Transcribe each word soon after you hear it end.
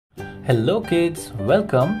Hello kids,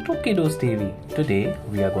 welcome to Kiddos TV. Today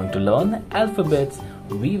we are going to learn alphabets.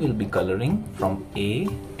 We will be coloring from A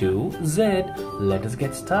to Z. Let us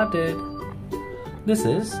get started. This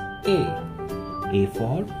is A. A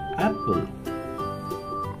for apple.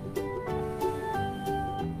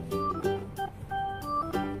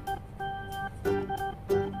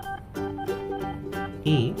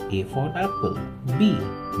 A for apple. B.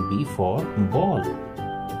 B for ball.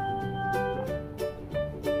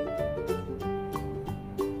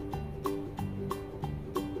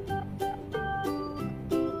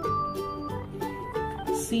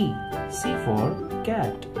 C. C for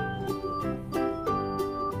cat.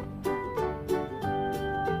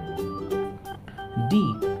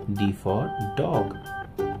 D. D for dog.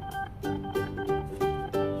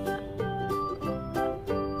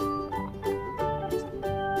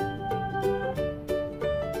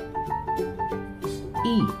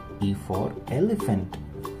 E. E for elephant.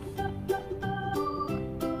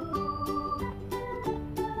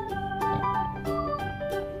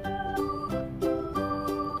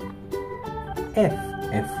 F.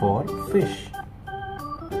 F for fish.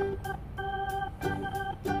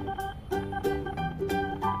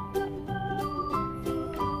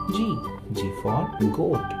 G. G for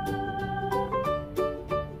goat.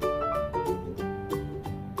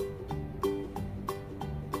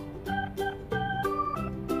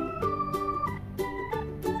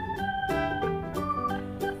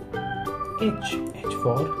 H. H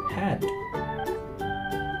for hat.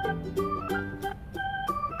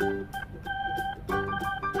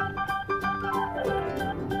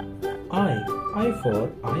 I for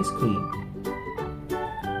ice cream.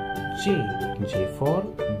 J. J for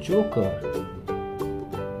joker.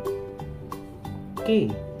 K.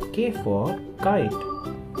 K for kite.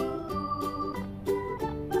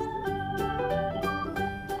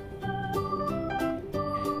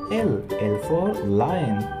 L. L for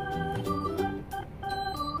lion.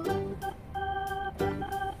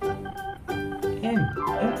 M.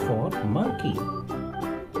 M for monkey.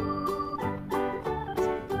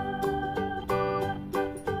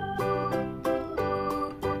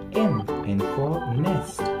 N for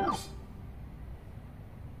nest.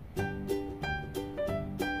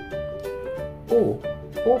 O.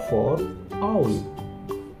 O for owl.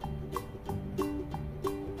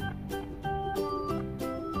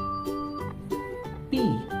 P.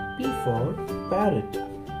 P for parrot.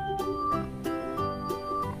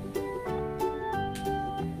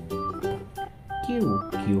 Q.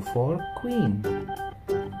 Q for queen.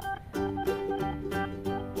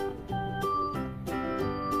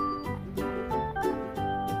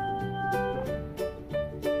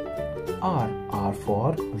 R. R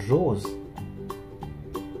for rose.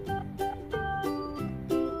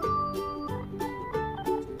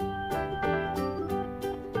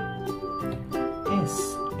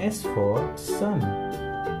 S. S for sun.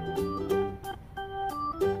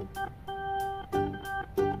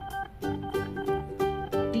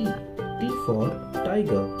 T. T for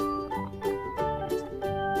tiger.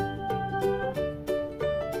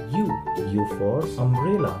 U. U for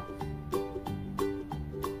umbrella.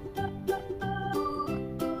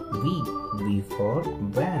 V. V for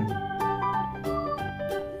van.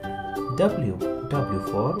 W. W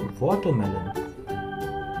for watermelon.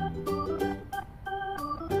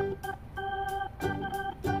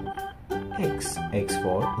 X. X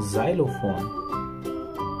for xylophone.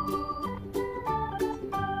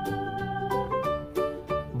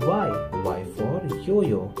 Y. Y for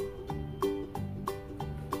yo-yo.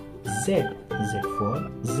 Z. Z for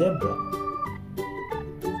zebra.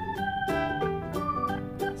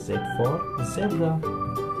 Z for zebra.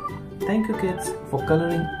 Thank you kids for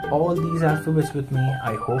coloring all these alphabets with me.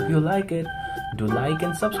 I hope you like it. Do like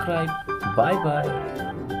and subscribe. Bye bye.